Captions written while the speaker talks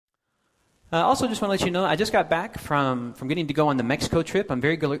Also, just want to let you know, I just got back from getting to go on the Mexico trip. I'm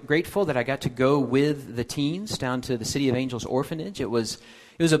very grateful that I got to go with the teens down to the City of Angels Orphanage. It was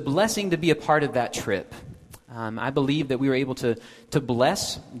a blessing to be a part of that trip. I believe that we were able to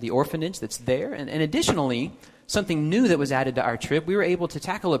bless the orphanage that's there. And additionally, something new that was added to our trip, we were able to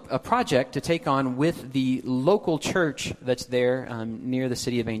tackle a project to take on with the local church that's there near the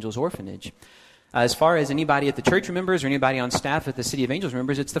City of Angels Orphanage. As far as anybody at the church remembers or anybody on staff at the City of Angels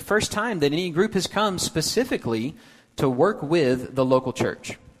remembers, it's the first time that any group has come specifically to work with the local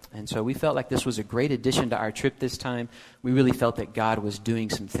church. And so we felt like this was a great addition to our trip this time. We really felt that God was doing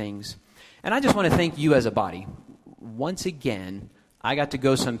some things. And I just want to thank you as a body. Once again, I got to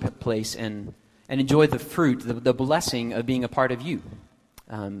go someplace and enjoy the fruit, the blessing of being a part of you.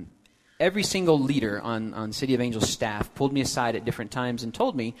 Every single leader on City of Angels staff pulled me aside at different times and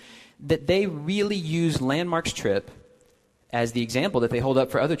told me that they really use Landmark's trip as the example that they hold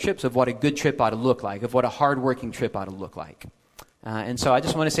up for other trips of what a good trip ought to look like, of what a hard-working trip ought to look like. And so I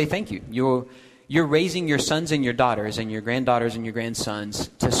just want to say thank you. You're raising your sons and your daughters and your granddaughters and your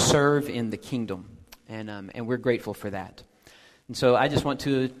grandsons to serve in the kingdom, and we're grateful for that. And so I just want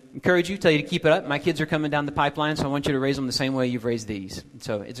to encourage you, tell you to keep it up. My kids are coming down the pipeline, so I want you to raise them the same way you've raised these. And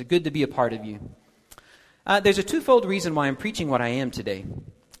so it's good to be a part of you. There's a twofold reason why I'm preaching what I am today.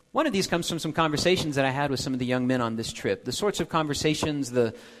 One of these comes from some conversations that I had with some of the young men on this trip. The sorts of conversations,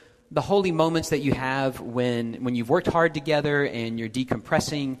 the holy moments that you have when you've worked hard together and you're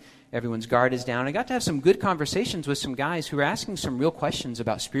decompressing, everyone's guard is down. I got to have some good conversations with some guys who were asking some real questions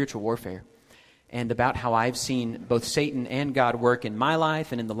about spiritual warfare and about how I've seen both Satan and God work in my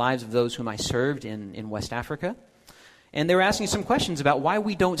life and in the lives of those whom I served in West Africa. And they were asking some questions about why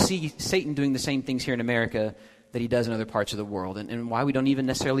we don't see Satan doing the same things here in America that he does in other parts of the world, and why we don't even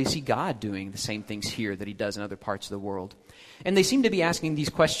necessarily see God doing the same things here that he does in other parts of the world. And they seem to be asking these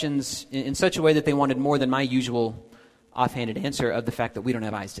questions in such a way that they wanted more than my usual offhanded answer of the fact that we don't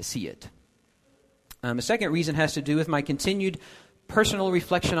have eyes to see it. A second reason has to do with my continued personal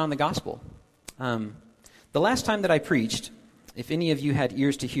reflection on the gospel. The last time that I preached, if any of you had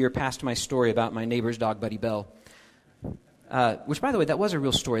ears to hear past my story about my neighbor's dog, Buddy Bell, which, by the way, that was a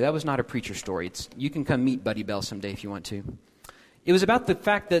real story. That was not a preacher story. You can come meet Buddy Bell someday if you want to. It was about the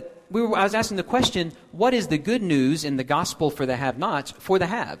fact that I was asking the question, what is the good news in the gospel for the have-nots for the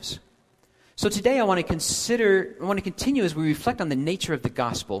haves? So today I want to continue as we reflect on the nature of the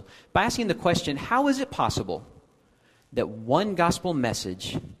gospel by asking the question, how is it possible that one gospel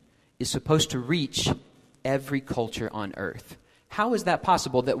message is supposed to reach every culture on earth? How is that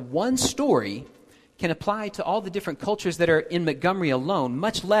possible that one story can apply to all the different cultures that are in Montgomery alone,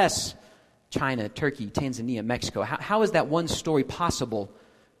 much less China, Turkey, Tanzania, Mexico? How is that one story possible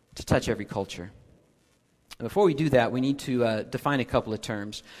to touch every culture? And before we do that, we need to define a couple of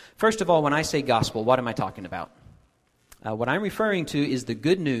terms. First of all, when I say gospel, what am I talking about? What I'm referring to is the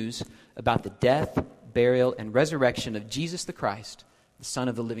good news about the death, burial, and resurrection of Jesus the Christ, the Son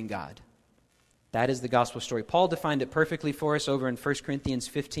of the living God. That is the gospel story. Paul defined it perfectly for us over in 1 Corinthians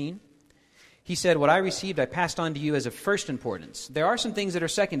 15. He said, what I received, I passed on to you as of first importance. There are some things that are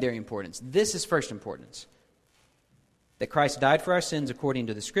secondary importance. This is first importance. That Christ died for our sins according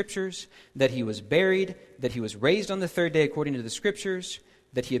to the Scriptures, that he was buried, that he was raised on the third day according to the Scriptures,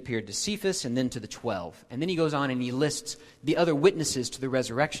 that he appeared to Cephas and then to the 12. And then he goes on and he lists the other witnesses to the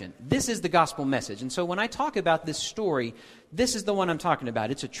resurrection. This is the gospel message. And so when I talk about this story, this is the one I'm talking about.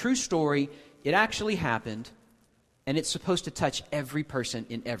 It's a true story. It actually happened. And it's supposed to touch every person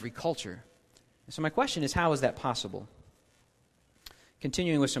in every culture. So my question is, how is that possible?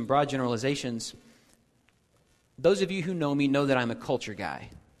 Continuing with some broad generalizations, those of you who know me know that I'm a culture guy.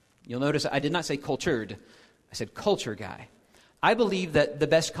 You'll notice I did not say cultured. I said culture guy. I believe that the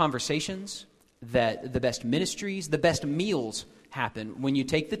best conversations, that the best ministries, the best meals happen when you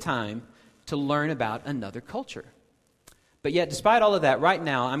take the time to learn about another culture. But yet, despite all of that, right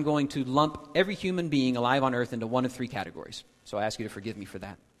now I'm going to lump every human being alive on earth into one of three categories. So I ask you to forgive me for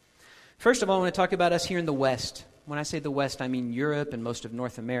that. First of all, I want to talk about us here in the West. When I say the West, I mean Europe and most of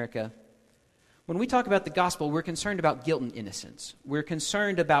North America. When we talk about the gospel, we're concerned about guilt and innocence. We're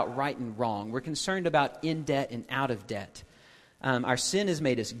concerned about right and wrong. We're concerned about in debt and out of debt. Our sin has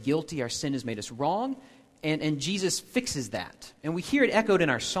made us guilty. Our sin has made us wrong. And Jesus fixes that. And we hear it echoed in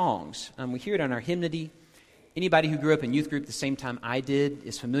our songs. We hear it on our hymnody. Anybody who grew up in youth group the same time I did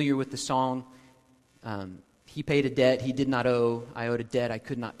is familiar with the song. He paid a debt he did not owe. I owed a debt I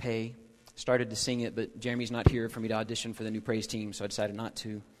could not pay. Started to sing it, but Jeremy's not here for me to audition for the new praise team, so I decided not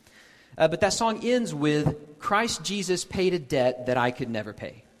to. But that song ends with, Christ Jesus paid a debt that I could never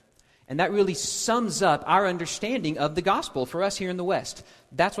pay. And that really sums up our understanding of the gospel for us here in the West.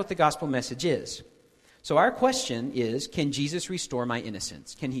 That's what the gospel message is. So our question is, can Jesus restore my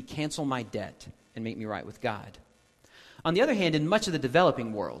innocence? Can he cancel my debt and make me right with God? On the other hand, in much of the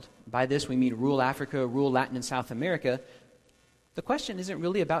developing world, by this we mean rural Africa, rural Latin and South America, the question isn't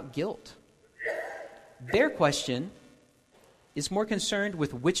really about guilt. Their question is more concerned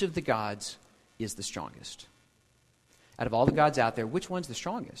with which of the gods is the strongest. Out of all the gods out there, which one's the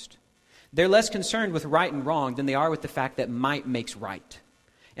strongest? They're less concerned with right and wrong than they are with the fact that might makes right.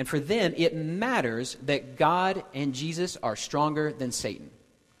 And for them, it matters that God and Jesus are stronger than Satan.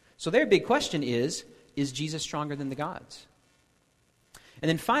 So their big question is Jesus stronger than the gods? And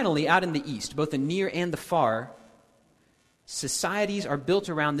then finally, out in the East, both the near and the far, societies are built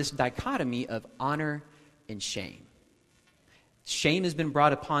around this dichotomy of honor and shame. Shame has been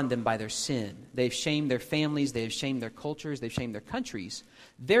brought upon them by their sin. They've shamed their families, they've shamed their cultures, they've shamed their countries.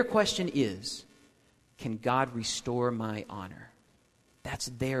 Their question is, can God restore my honor? That's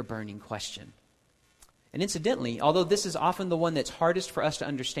their burning question. And incidentally, although this is often the one that's hardest for us to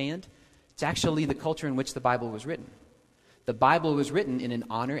understand, it's actually the culture in which the Bible was written. The Bible was written in an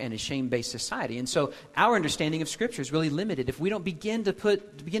honor and a shame-based society. And so our understanding of Scripture is really limited if we don't begin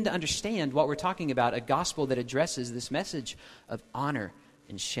to understand what we're talking about, a gospel that addresses this message of honor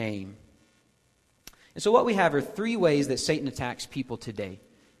and shame. And so what we have are three ways that Satan attacks people today: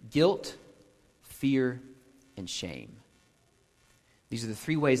 guilt, fear, and shame. These are the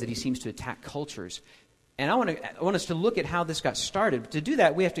three ways that he seems to attack cultures. And I want us to look at how this got started. To do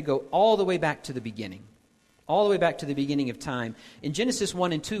that, we have to go all the way back to the beginning. All the way back to the beginning of time. In Genesis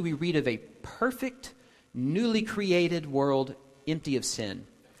 1 and 2, we read of a perfect, newly created world empty of sin.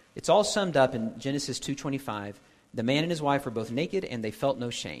 It's all summed up in Genesis 2:25. The man and his wife were both naked, and they felt no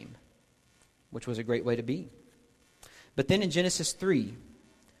shame, which was a great way to be. But then in Genesis 3,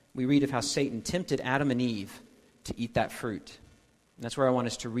 we read of how Satan tempted Adam and Eve to eat that fruit. And that's where I want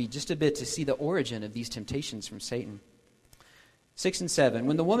us to read just a bit to see the origin of these temptations from Satan. 6 and 7.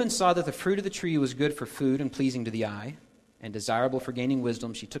 When the woman saw that the fruit of the tree was good for food and pleasing to the eye, and desirable for gaining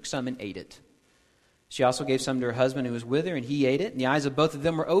wisdom, she took some and ate it. She also gave some to her husband who was with her, and he ate it. And the eyes of both of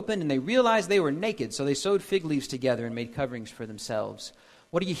them were opened, and they realized they were naked. So they sewed fig leaves together and made coverings for themselves.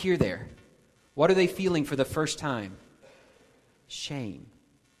 What do you hear there? What are they feeling for the first time? Shame.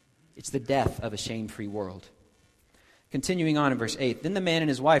 It's the death of a shame-free world. Continuing on in verse 8, then the man and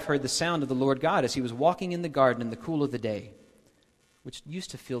his wife heard the sound of the Lord God as he was walking in the garden in the cool of the day, which used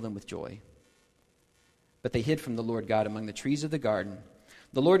to fill them with joy. But they hid from the Lord God among the trees of the garden.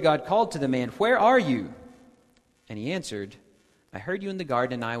 The Lord God called to the man, "Where are you?" And he answered, "I heard you in the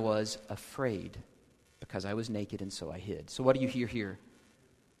garden, and I was afraid, because I was naked, and so I hid." So what do you hear here?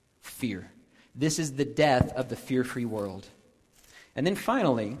 Fear. This is the death of the fear-free world. And then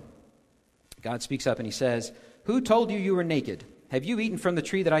finally, God speaks up and he says, "Who told you you were naked? Have you eaten from the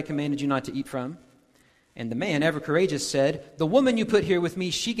tree that I commanded you not to eat from?" And the man, ever courageous, said, "The woman you put here with me,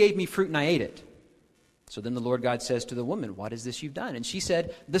 she gave me fruit and I ate it." So then the Lord God says to the woman, "What is this you've done?" And she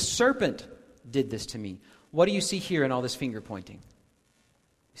said, "The serpent did this to me." What do you see here in all this finger pointing?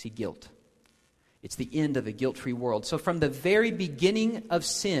 You see guilt. It's the end of a guilt-free world. So from the very beginning of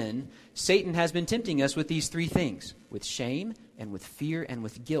sin, Satan has been tempting us with these three things: with shame and with fear and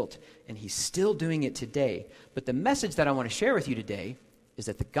with guilt. And he's still doing it today. But the message that I want to share with you today is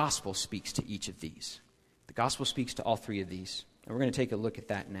that the gospel speaks to each of these. The gospel speaks to all three of these. And we're going to take a look at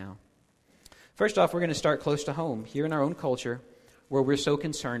that now. First off, we're going to start close to home, here in our own culture, where we're so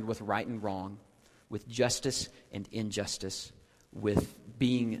concerned with right and wrong, with justice and injustice, with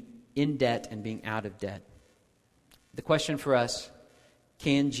being in debt and being out of debt. The question for us,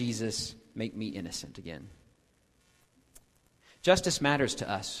 can Jesus make me innocent again? Justice matters to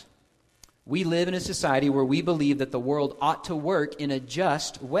us. We live in a society where we believe that the world ought to work in a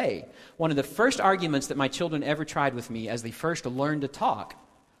just way. One of the first arguments that my children ever tried with me as they first learned to talk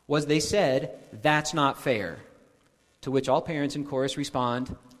was they said, "That's not fair." To which all parents in chorus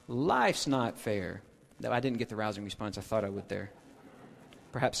respond, "Life's not fair." I didn't get the rousing response I thought I would there.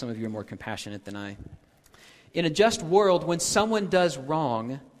 Perhaps some of you are more compassionate than I. In a just world, when someone does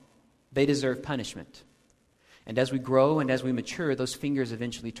wrong, they deserve punishment. And as we grow and as we mature, those fingers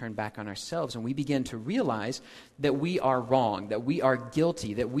eventually turn back on ourselves, and we begin to realize that we are wrong, that we are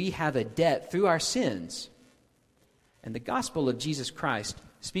guilty, that we have a debt through our sins. And the gospel of Jesus Christ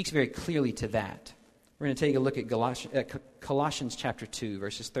speaks very clearly to that. We're going to take a look at Colossians chapter 2,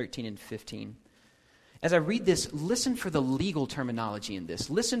 verses 13 and 15. As I read this, listen for the legal terminology in this.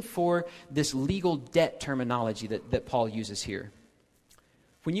 Listen for this legal debt terminology that Paul uses here.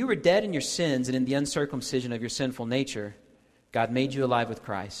 When you were dead in your sins and in the uncircumcision of your sinful nature, God made you alive with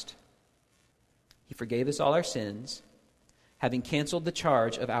Christ. He forgave us all our sins, having canceled the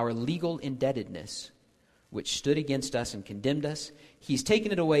charge of our legal indebtedness, which stood against us and condemned us. He's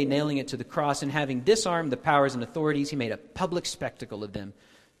taken it away, nailing it to the cross, and having disarmed the powers and authorities, he made a public spectacle of them,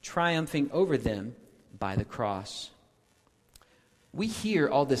 triumphing over them by the cross. We hear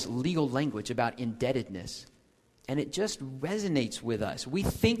all this legal language about indebtedness, and it just resonates with us. We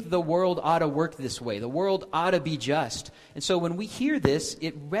think the world ought to work this way. The world ought to be just. And so when we hear this,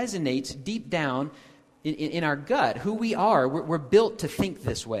 it resonates deep down in our gut, who we are. We're built to think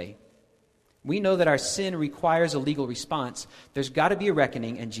this way. We know that our sin requires a legal response. There's got to be a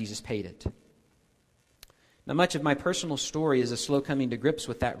reckoning, and Jesus paid it. Now, much of my personal story is a slow coming to grips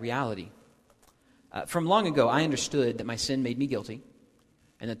with that reality. From long ago, I understood that my sin made me guilty,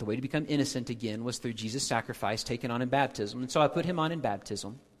 and that the way to become innocent again was through Jesus' sacrifice taken on in baptism. And so I put him on in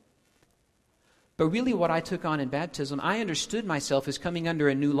baptism. But really what I took on in baptism, I understood myself as coming under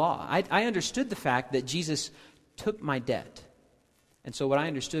a new law. I understood the fact that Jesus took my debt. And so what I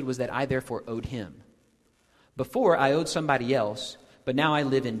understood was that I therefore owed him. Before, I owed somebody else, but now I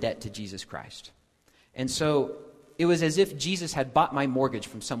live in debt to Jesus Christ. And so it was as if Jesus had bought my mortgage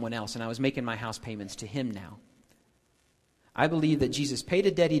from someone else, and I was making my house payments to him now. I believe that Jesus paid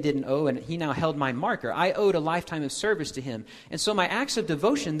a debt he didn't owe, and he now held my marker. I owed a lifetime of service to him. And so my acts of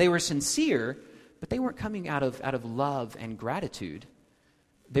devotion, they were sincere, but they weren't coming out of love and gratitude.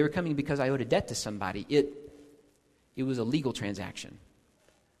 They were coming because I owed a debt to somebody. It was a legal transaction,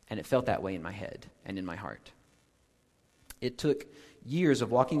 and it felt that way in my head and in my heart. It took years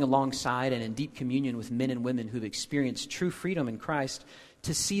of walking alongside and in deep communion with men and women who've experienced true freedom in Christ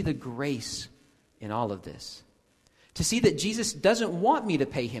to see the grace in all of this. To see that Jesus doesn't want me to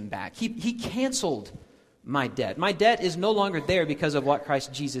pay him back. He canceled my debt. My debt is no longer there because of what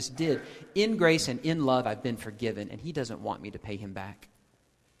Christ Jesus did. In grace and in love, I've been forgiven, and he doesn't want me to pay him back.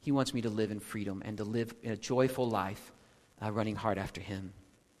 He wants me to live in freedom and to live in a joyful life, running hard after him.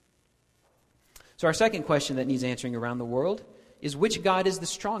 So our second question that needs answering around the world is, which God is the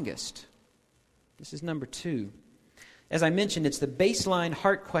strongest? This is number 2. As I mentioned, it's the baseline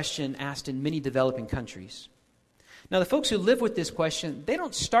heart question asked in many developing countries. Now, the folks who live with this question, they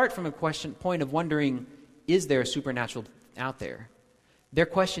don't start from a point of wondering, is there a supernatural out there? Their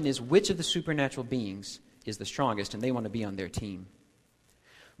question is, which of the supernatural beings is the strongest? And they want to be on their team.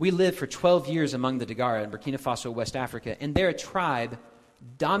 We lived for 12 years among the Dagara in Burkina Faso, West Africa, and they're a tribe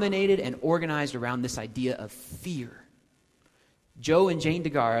dominated and organized around this idea of fear. Joe and Jane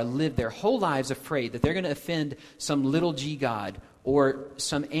Dagara lived their whole lives afraid that they're going to offend some little g god or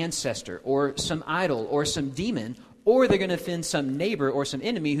some ancestor or some idol or some demon, or they're going to offend some neighbor or some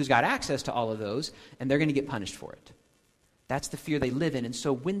enemy who's got access to all of those, and they're going to get punished for it. That's the fear they live in. And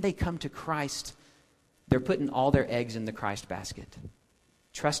so when they come to Christ, they're putting all their eggs in the Christ basket,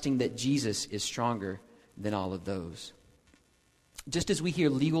 trusting that Jesus is stronger than all of those. Just as we hear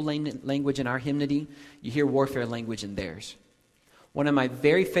legal language in our hymnody, you hear warfare language in theirs. One of my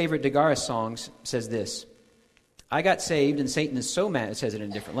very favorite Dagara songs says this: I got saved and Satan is so mad, it says it in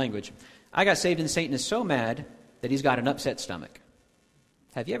a different language. I got saved and Satan is so mad that he's got an upset stomach.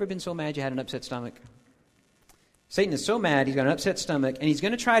 Have you ever been so mad you had an upset stomach? Satan is so mad, he's got an upset stomach, and he's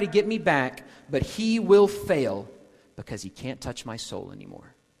going to try to get me back, but he will fail because he can't touch my soul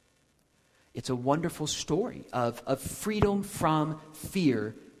anymore. It's a wonderful story of freedom from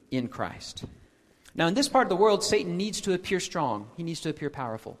fear in Christ. Now, in this part of the world, Satan needs to appear strong. He needs to appear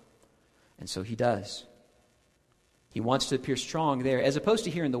powerful. And so he does. He wants to appear strong there, as opposed to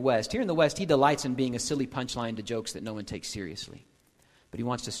here in the West. Here in the West, he delights in being a silly punchline to jokes that no one takes seriously. But he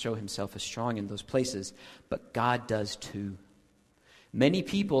wants to show himself as strong in those places. But God does too. Many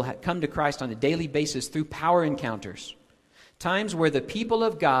people come to Christ on a daily basis through power encounters. Times where the people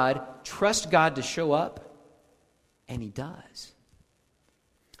of God trust God to show up, and he does.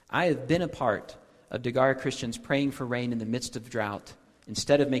 I have been a part of Dagara Christians praying for rain in the midst of drought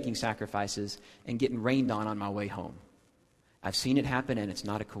instead of making sacrifices and getting rained on my way home. I've seen it happen, and it's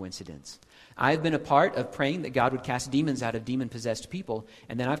not a coincidence. I've been a part of praying that God would cast demons out of demon-possessed people,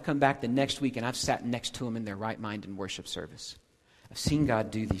 and then I've come back the next week and I've sat next to them in their right mind in worship service. I've seen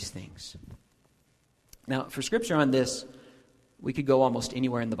God do these things. Now, for scripture on this, we could go almost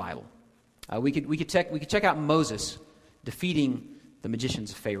anywhere in the Bible. We could check out Moses defeating the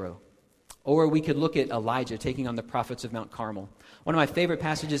magicians of Pharaoh. Or we could look at Elijah taking on the prophets of Mount Carmel. One of my favorite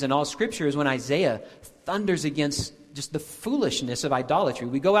passages in all Scripture is when Isaiah thunders against just the foolishness of idolatry.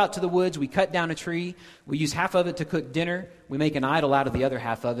 We go out to the woods, we cut down a tree, we use half of it to cook dinner, we make an idol out of the other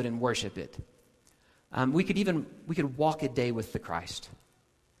half of it and worship it. We could walk a day with the Christ.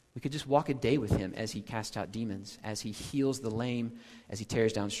 We could just walk a day with him as he casts out demons, as he heals the lame, as he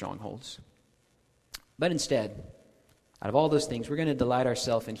tears down strongholds. But instead, out of all those things, we're going to delight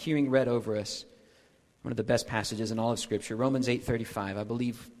ourselves in hearing read over us one of the best passages in all of Scripture, Romans 8:35. I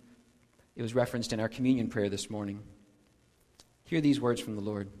believe it was referenced in our communion prayer this morning. Hear these words from the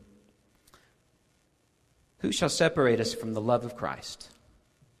Lord. Who shall separate us from the love of Christ?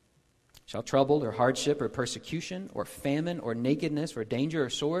 Shall trouble or hardship or persecution or famine or nakedness or danger or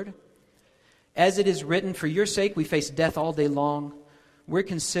sword? As it is written, for your sake we face death all day long. We're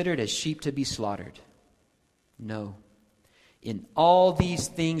considered as sheep to be slaughtered. No. In all these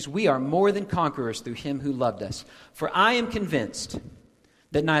things we are more than conquerors through him who loved us. For I am convinced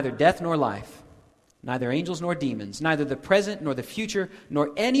that neither death nor life, neither angels nor demons, neither the present nor the future,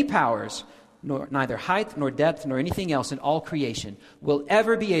 nor any powers, neither height nor depth nor anything else in all creation will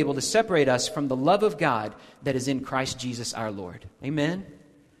ever be able to separate us from the love of God that is in Christ Jesus our Lord. Amen?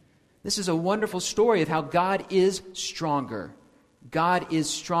 This is a wonderful story of how God is stronger. God is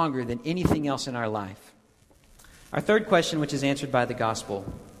stronger than anything else in our life. Our third question, which is answered by the gospel,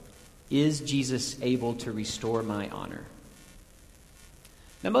 is Jesus able to restore my honor?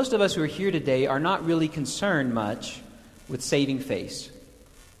 Now, most of us who are here today are not really concerned much with saving face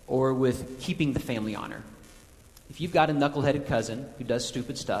or with keeping the family honor. If you've got a knuckleheaded cousin who does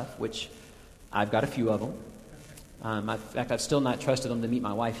stupid stuff, which I've got a few of them. In fact, I've still not trusted them to meet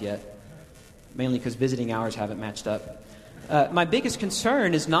my wife yet, mainly because visiting hours haven't matched up. My biggest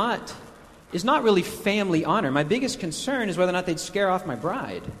concern is not really family honor. My biggest concern is whether or not they'd scare off my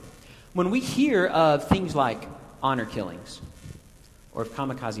bride. When we hear of things like honor killings, or of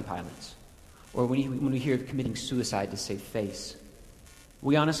kamikaze pilots, or when we hear of committing suicide to save face,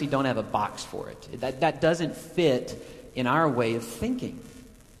 we honestly don't have a box for it. That doesn't fit in our way of thinking.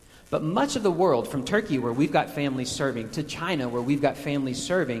 But much of the world, from Turkey, where we've got families serving, to China, where we've got families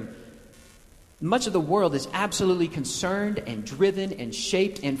serving, much of the world is absolutely concerned and driven and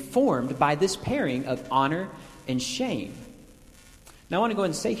shaped and formed by this pairing of honor and shame. Now, I want to go ahead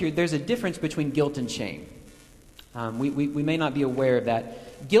and say here, there's a difference between guilt and shame. We may not be aware of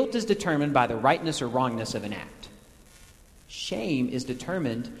that. Guilt is determined by the rightness or wrongness of an act. Shame is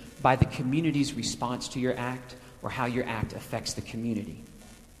determined by the community's response to your act or how your act affects the community.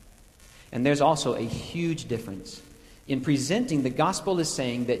 And there's also a huge difference in presenting the gospel as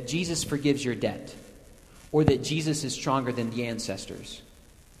saying that Jesus forgives your debt or that Jesus is stronger than the ancestors,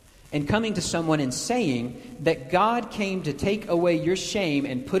 and coming to someone and saying that God came to take away your shame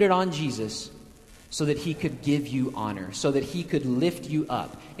and put it on Jesus so that he could give you honor, so that he could lift you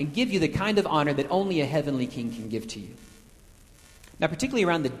up and give you the kind of honor that only a heavenly king can give to you. Now, particularly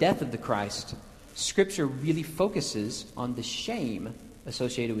around the death of the Christ, Scripture really focuses on the shame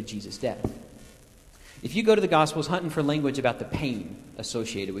associated with Jesus' death. If you go to the Gospels hunting for language about the pain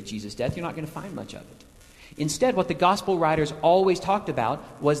associated with Jesus' death, you're not going to find much of it. Instead, what the Gospel writers always talked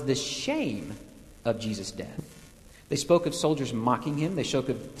about was the shame of Jesus' death. They spoke of soldiers mocking him. They spoke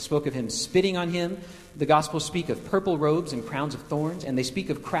of him spitting on him. The Gospels speak of purple robes and crowns of thorns, and they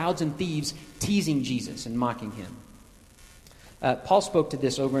speak of crowds and thieves teasing Jesus and mocking him. Paul spoke to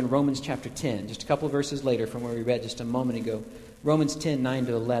this over in Romans chapter 10, just a couple of verses later from where we read just a moment ago. Romans 10, 9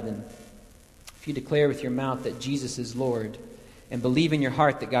 to 11. If you declare with your mouth that Jesus is Lord and believe in your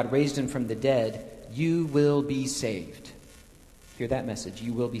heart that God raised him from the dead, you will be saved. Hear that message.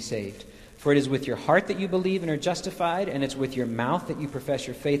 You will be saved. For it is with your heart that you believe and are justified, and it's with your mouth that you profess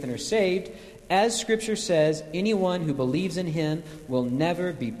your faith and are saved. As Scripture says, anyone who believes in him will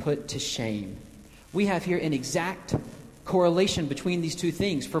never be put to shame. We have here an exact correlation between these two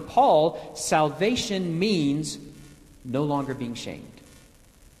things. For Paul, salvation means no longer being shamed.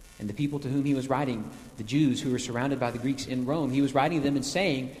 And the people to whom he was writing, the Jews who were surrounded by the Greeks in Rome, he was writing to them and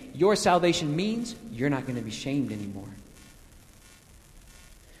saying, your salvation means you're not going to be shamed anymore.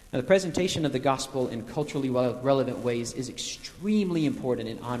 Now, the presentation of the gospel in culturally relevant ways is extremely important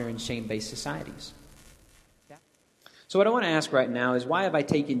in honor and shame-based societies. So what I want to ask right now is, why have I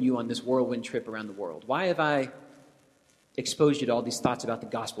taken you on this whirlwind trip around the world? Why have I exposed you to all these thoughts about the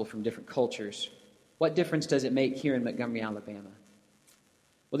gospel from different cultures? What difference does it make here in Montgomery, Alabama?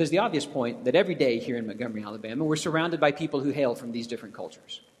 Well, there's the obvious point that every day here in Montgomery, Alabama, we're surrounded by people who hail from these different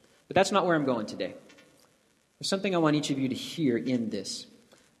cultures. But that's not where I'm going today. There's something I want each of you to hear in this.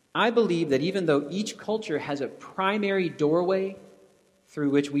 I believe that even though each culture has a primary doorway through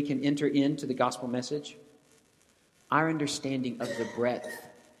which we can enter into the gospel message, our understanding of the breadth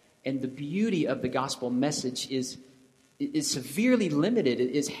and the beauty of the gospel message is severely limited,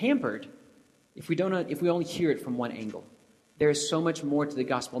 it is hampered if we only hear it from one angle. There is so much more to the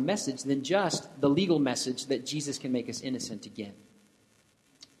gospel message than just the legal message that Jesus can make us innocent again.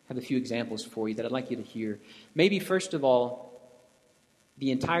 I have a few examples for you that I'd like you to hear. Maybe first of all, the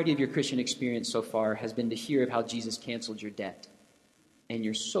entirety of your Christian experience so far has been to hear of how Jesus canceled your debt. And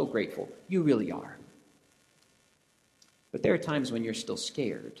you're so grateful. You really are. But there are times when you're still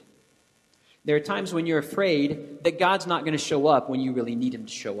scared. There are times when you're afraid that God's not going to show up when you really need him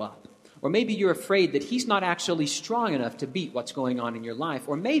to show up. Or maybe you're afraid that he's not actually strong enough to beat what's going on in your life.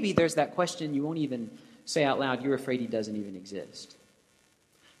 Or maybe there's that question you won't even say out loud, you're afraid he doesn't even exist.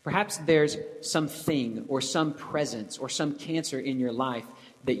 Perhaps there's something or some presence or some cancer in your life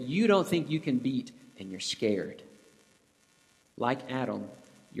that you don't think you can beat, and you're scared. Like Adam,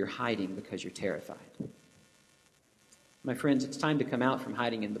 you're hiding because you're terrified. My friends, it's time to come out from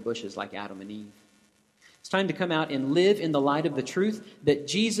hiding in the bushes like Adam and Eve. It's time to come out and live in the light of the truth that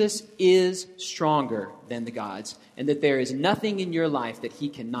Jesus is stronger than the gods, and that there is nothing in your life that he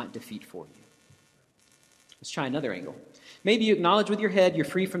cannot defeat for you. Let's try another angle. Maybe you acknowledge with your head you're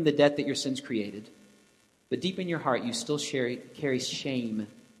free from the debt that your sins created, but deep in your heart you still carry shame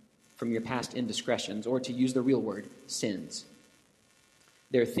from your past indiscretions, or to use the real word, sins.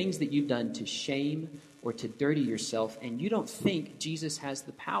 There are things that you've done to shame or to dirty yourself, and you don't think Jesus has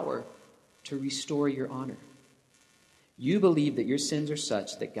the power to restore your honor. You believe that your sins are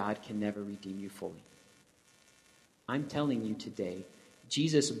such that God can never redeem you fully. I'm telling you today,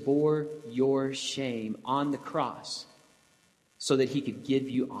 Jesus bore your shame on the cross so that he could give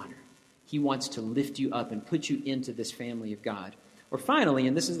you honor. He wants to lift you up and put you into this family of God. Or finally,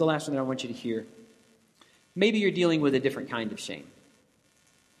 and this is the last one that I want you to hear, maybe you're dealing with a different kind of shame.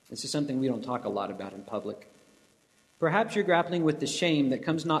 This is something we don't talk a lot about in public. Perhaps you're grappling with the shame that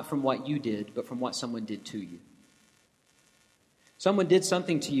comes not from what you did, but from what someone did to you. Someone did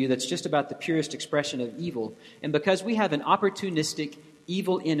something to you that's just about the purest expression of evil, and because we have an opportunistic,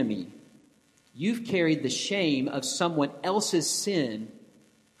 evil enemy, you've carried the shame of someone else's sin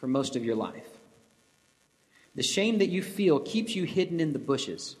for most of your life. The shame that you feel keeps you hidden in the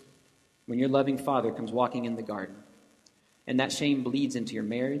bushes when your loving Father comes walking in the garden. And that shame bleeds into your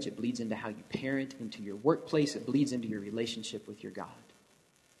marriage, it bleeds into how you parent, into your workplace, it bleeds into your relationship with your God.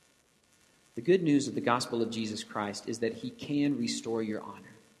 The good news of the gospel of Jesus Christ is that he can restore your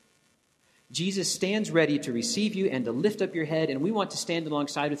honor. Jesus stands ready to receive you and to lift up your head, and we want to stand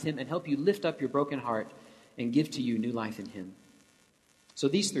alongside with him and help you lift up your broken heart and give to you new life in him. So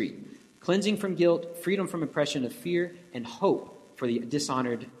these three, cleansing from guilt, freedom from oppression of fear, and hope for the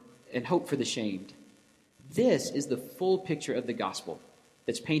dishonored, and hope for the shamed. This is the full picture of the gospel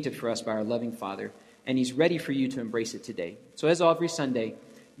that's painted for us by our loving Father, and he's ready for you to embrace it today. So as every Sunday,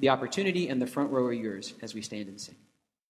 the opportunity and the front row are yours as we stand and sing.